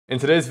In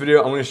today's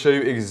video, I'm going to show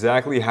you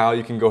exactly how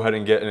you can go ahead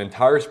and get an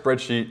entire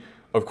spreadsheet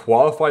of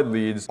qualified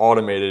leads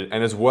automated,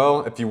 and as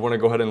well, if you want to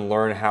go ahead and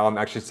learn how I'm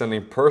actually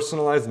sending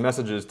personalized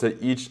messages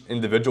to each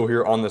individual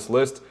here on this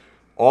list,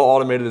 all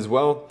automated as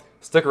well.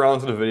 Stick around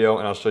to the video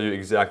and I'll show you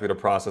exactly the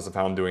process of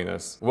how I'm doing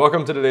this.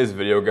 Welcome to today's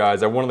video,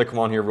 guys. I wanted to come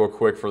on here real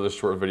quick for this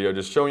short video,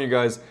 just showing you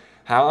guys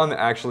how I'm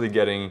actually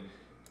getting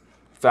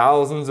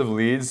thousands of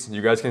leads.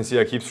 You guys can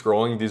see I keep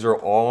scrolling. These are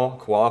all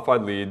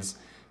qualified leads.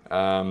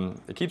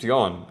 It keeps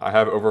going. I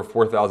have over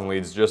 4,000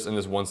 leads just in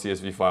this one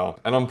CSV file.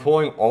 And I'm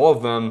pulling all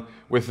of them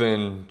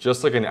within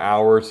just like an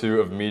hour or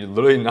two of me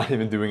literally not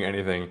even doing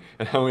anything.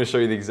 And I'm going to show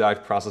you the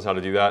exact process how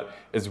to do that,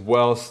 as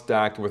well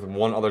stacked with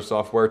one other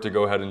software to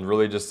go ahead and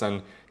really just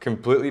send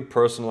completely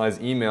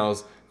personalized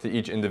emails to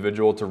each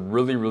individual to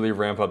really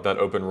ramp up that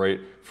open rate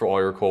for all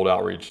your cold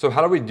outreach. So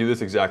how do we do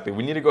this exactly?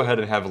 We need to go ahead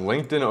and have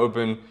LinkedIn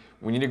open.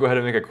 We need to go ahead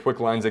and make a quick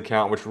lines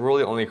account, which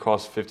really only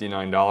costs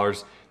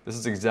 $59. This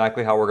is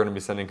exactly how we're going to be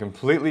sending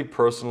completely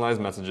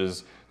personalized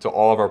messages to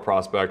all of our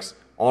prospects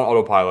on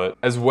autopilot,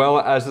 as well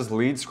as this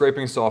lead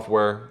scraping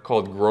software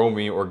called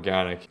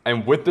GrowMeOrganic.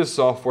 And with this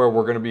software,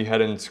 we're going to be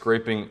heading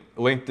scraping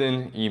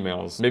LinkedIn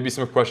emails. Maybe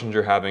some questions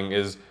you're having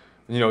is,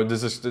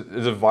 does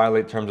it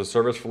violate terms of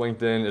service for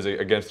LinkedIn? Is it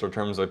against their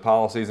terms of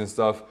policies and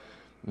stuff?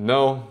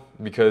 No,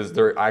 because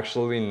they're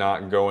actually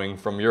not going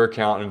from your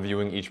account and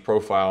viewing each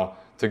profile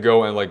to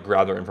go and like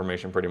grab their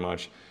information pretty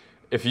much.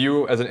 If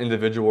you as an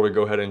individual were to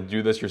go ahead and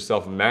do this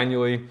yourself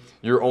manually,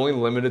 you're only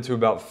limited to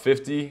about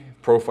 50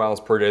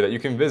 profiles per day that you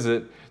can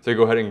visit to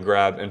go ahead and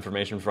grab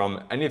information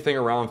from. Anything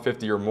around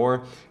 50 or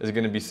more is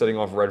going to be setting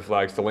off red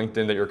flags to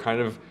LinkedIn that you're kind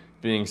of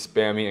being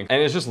spammy,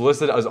 and it's just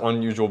listed as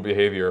unusual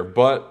behavior.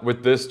 But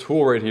with this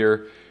tool right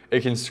here,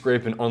 it can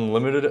scrape an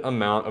unlimited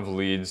amount of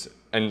leads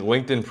and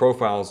LinkedIn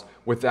profiles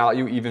without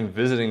you even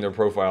visiting their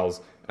profiles.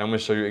 And I'm going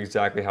to show you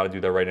exactly how to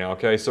do that right now.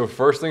 Okay, so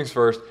first things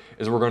first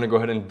is we're going to go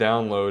ahead and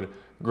download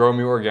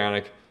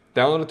GrowMeOrganic.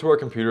 Download it to our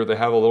computer. They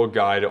have a little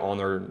guide on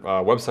their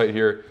website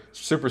here.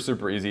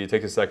 Super easy. It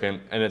takes a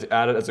second, and it's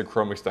added as a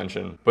Chrome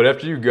extension. But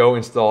after you go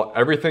install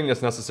everything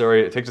that's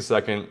necessary, it takes a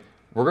second.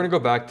 We're going to go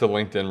back to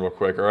LinkedIn real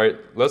quick. All right,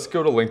 let's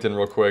go to LinkedIn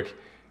real quick.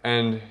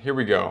 And here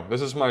we go.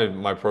 This is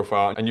my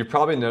profile. And you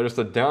probably noticed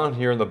that down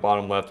here in the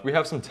bottom left, we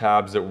have some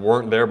tabs that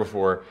weren't there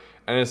before.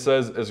 And it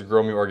says it's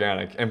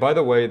GrowMeOrganic. And by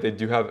the way, they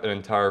do have an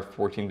entire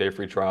 14-day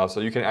free trial.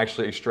 So you can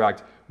actually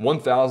extract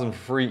 1,000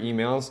 free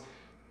emails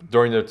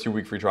during their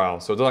 2-week free trial.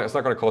 So it's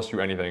not going to cost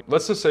you anything.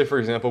 Let's just say, for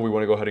example, we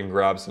want to go ahead and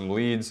grab some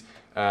leads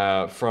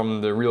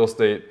from the real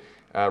estate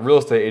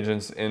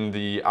agents in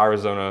the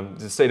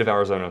state of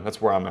Arizona.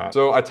 That's where I'm at.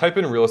 So I type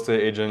in real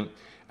estate agent,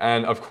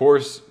 and of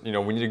course, we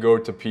need to go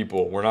to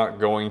people. We're not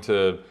going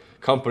to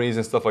companies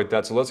and stuff like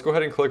that. So let's go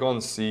ahead and click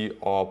on see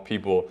all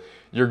people.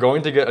 You're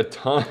going to get a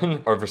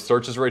ton of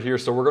searches right here.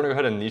 So we're going to go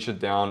ahead and niche it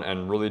down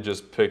and really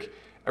just pick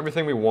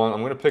everything we want.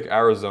 I'm going to pick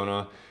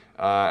Arizona.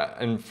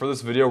 And for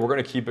this video, we're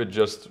going to keep it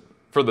just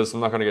for this. I'm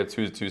not going to get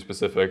too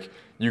specific.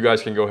 You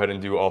guys can go ahead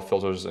and do all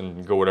filters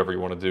and go whatever you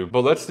want to do.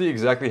 But let's see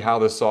exactly how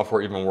this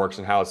software even works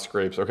and how it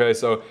scrapes. Okay,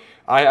 so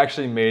I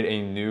actually made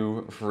a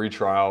new free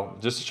trial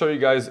just to show you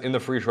guys in the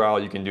free trial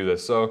you can do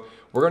this. So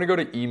we're going to go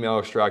to email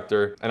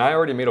extractor, and I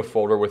already made a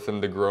folder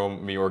within the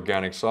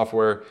GrowMeOrganic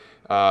software.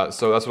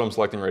 So that's what I'm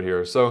selecting right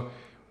here. So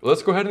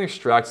let's go ahead and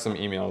extract some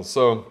emails.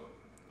 So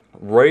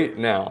right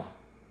now,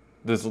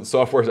 this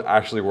software is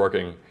actually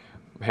working.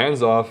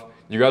 Hands off.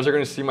 You guys are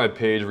going to see my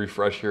page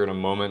refresh here in a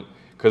moment,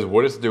 because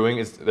what it's doing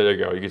is, there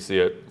you go, you can see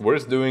it. What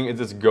it's doing is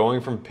it's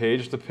going from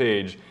page to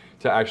page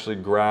to actually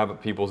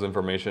grab people's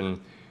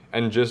information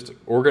and just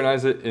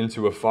organize it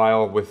into a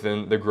file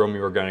within the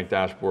GrowMeOrganic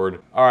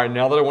dashboard. All right,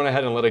 now that I went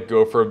ahead and let it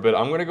go for a bit,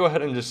 I'm going to go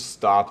ahead and just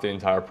stop the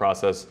entire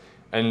process.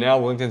 And now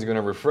LinkedIn's going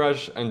to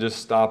refresh and just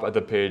stop at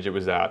the page it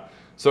was at.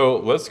 So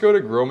let's go to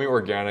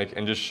GrowMeOrganic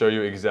and just show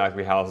you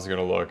exactly how this is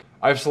going to look.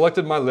 I've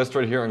selected my list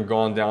right here and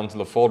gone down to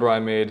the folder I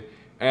made.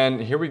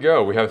 And here we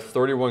go. We have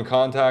 31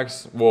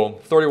 contacts, well,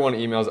 31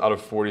 emails out of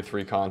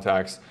 43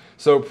 contacts.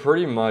 So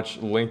pretty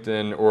much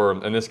LinkedIn,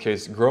 or in this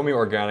case,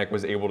 GrowMeOrganic,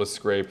 was able to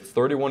scrape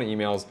 31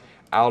 emails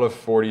out of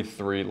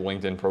 43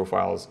 LinkedIn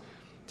profiles.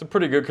 It's a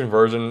pretty good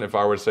conversion, if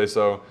I were to say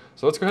so.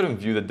 So let's go ahead and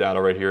view the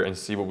data right here and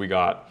see what we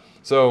got.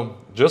 So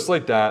just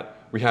like that,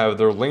 we have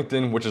their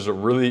LinkedIn, which is a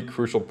really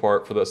crucial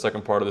part for the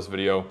second part of this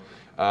video.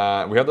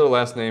 We have their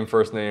last name,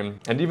 first name,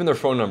 and even their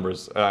phone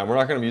numbers. We're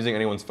not going to be using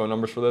anyone's phone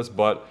numbers for this,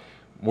 but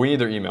we need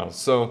their emails.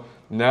 So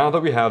now that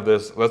we have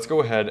this, let's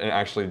go ahead and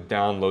actually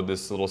download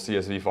this little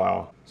CSV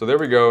file. So there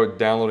we go,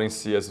 downloading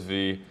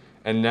CSV.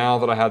 And now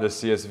that I have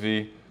this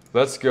CSV,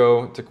 let's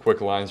go to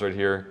quick lines right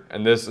here.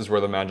 And this is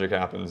where the magic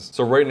happens.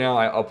 So right now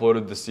I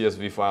uploaded the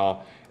CSV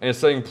file, and it's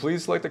saying,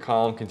 please select the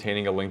column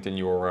containing a LinkedIn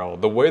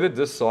URL. The way that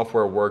this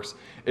software works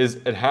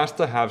is it has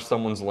to have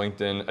someone's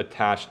LinkedIn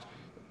attached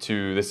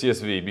to the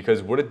CSV,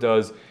 because what it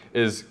does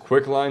is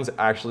quick lines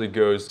actually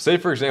goes, say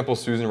for example,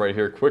 Susan right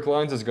here, quick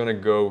lines is going to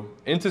go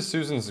into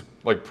Susan's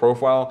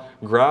profile,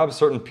 grab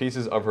certain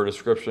pieces of her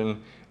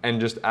description, and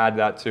just add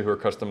that to her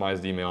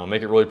customized email and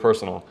make it really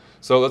personal.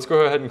 So let's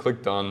go ahead and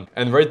click done.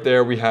 And right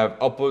there we have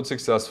upload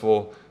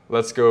successful.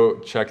 Let's go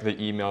check the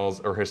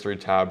emails or history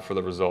tab for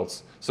the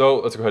results. So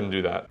let's go ahead and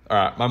do that. All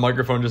right, my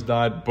microphone just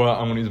died, but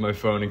I'm gonna use my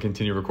phone and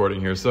continue recording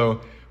here. So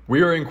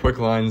we are in quick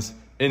lines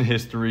in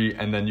history,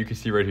 and then you can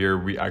see right here,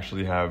 we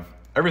actually have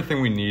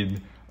everything we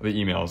need, the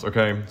emails,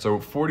 okay? So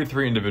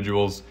 43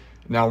 individuals.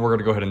 Now we're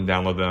gonna go ahead and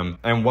download them.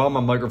 And while my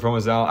microphone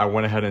was out, I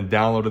went ahead and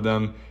downloaded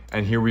them,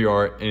 and here we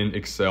are in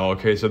Excel,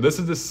 okay? So this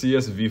is the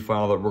CSV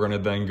file that we're gonna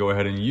then go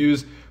ahead and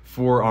use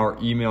for our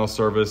email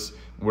service,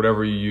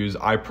 whatever you use.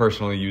 I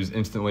personally use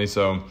Instantly.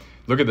 So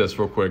look at this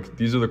real quick.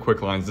 These are the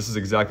quick lines. This is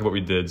exactly what we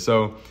did.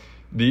 So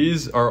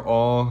these are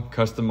all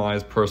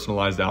customized,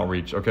 personalized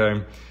outreach,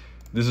 okay?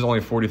 This is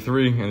only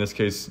 43, in this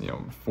case,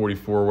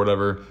 44,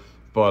 whatever.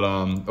 But,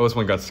 oh, this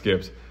one got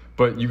skipped.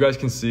 But you guys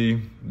can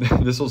see,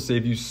 this will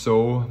save you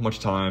so much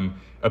time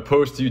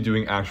opposed to you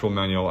doing actual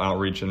manual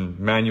outreach and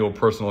manual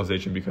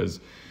personalization, because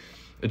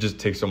it just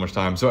takes so much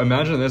time. So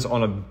imagine this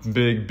on a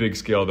big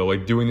scale though,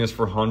 like doing this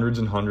for hundreds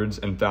and hundreds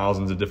and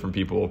thousands of different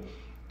people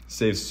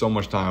saves so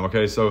much time,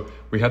 okay? So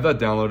we have that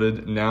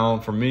downloaded. Now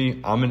for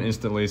me, I'm in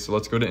Instantly, so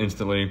let's go to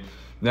Instantly.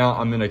 Now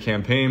I'm in a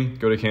campaign,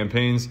 go to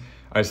campaigns.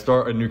 I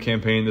start a new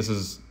campaign. This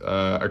is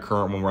a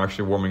current one we're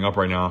actually warming up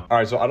right now. All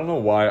right, so I don't know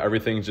why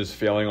everything's just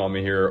failing on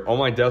me here. On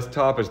my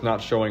desktop, it's not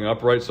showing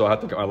up right, so I have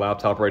to get my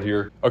laptop right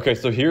here. Okay,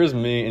 so here's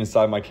me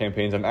inside my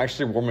campaigns. I'm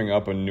actually warming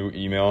up a new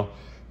email.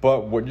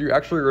 But what you're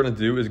actually gonna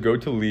do is go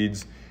to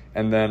leads,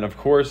 and then of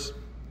course,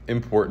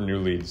 import new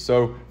leads.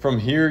 So from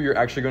here, you're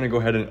actually gonna go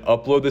ahead and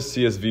upload the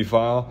CSV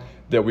file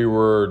that we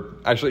were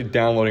actually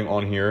downloading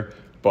on here,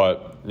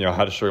 but I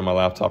had to show you my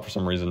laptop for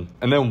some reason.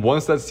 And then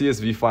once that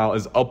CSV file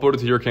is uploaded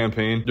to your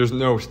campaign, there's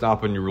no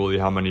stopping you really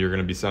how many you're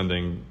gonna be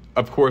sending.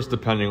 Of course,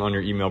 depending on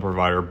your email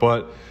provider,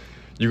 but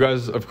you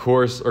guys, of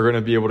course, are gonna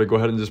be able to go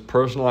ahead and just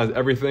personalize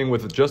everything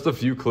with just a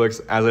few clicks,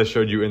 as I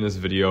showed you in this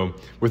video.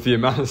 With the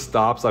amount of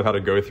stops I've had to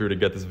go through to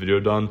get this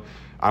video done,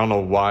 I don't know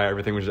why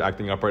everything was just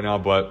acting up right now,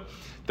 but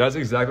that's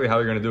exactly how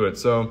you're gonna do it.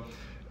 So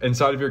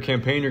inside of your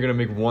campaign, you're gonna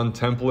make one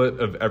template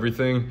of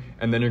everything,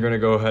 and then you're gonna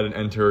go ahead and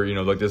enter,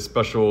 like this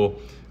special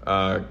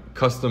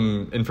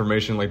custom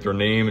information like their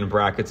name and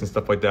brackets and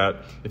stuff like that.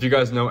 If you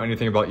guys know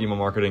anything about email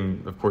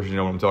marketing, of course you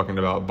know what I'm talking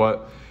about.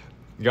 But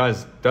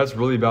guys, that's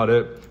really about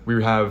it.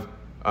 We have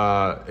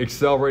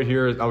Excel right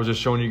here. I was just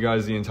showing you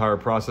guys the entire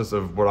process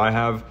of what I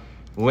have.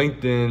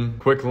 LinkedIn,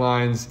 quick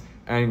lines,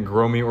 and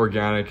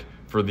GrowMeOrganic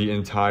for the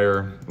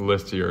entire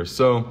list here.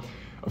 So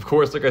of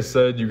course, like I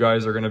said, you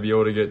guys are gonna be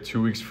able to get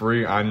 2 weeks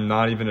free. I'm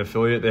not even an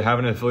affiliate. They have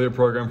an affiliate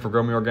program for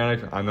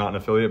GrowMeOrganic. I'm not an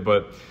affiliate,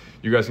 but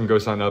you guys can go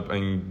sign up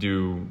and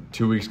do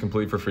 2 weeks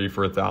complete for free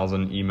for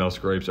 1,000 email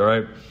scrapes, all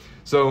right?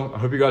 So I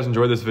hope you guys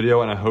enjoyed this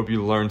video, and I hope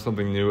you learned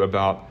something new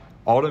about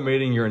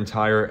automating your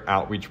entire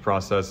outreach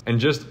process and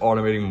just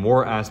automating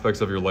more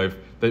aspects of your life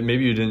that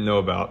maybe you didn't know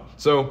about.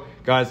 So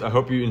guys, I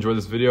hope you enjoyed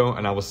this video,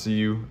 and I will see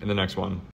you in the next one.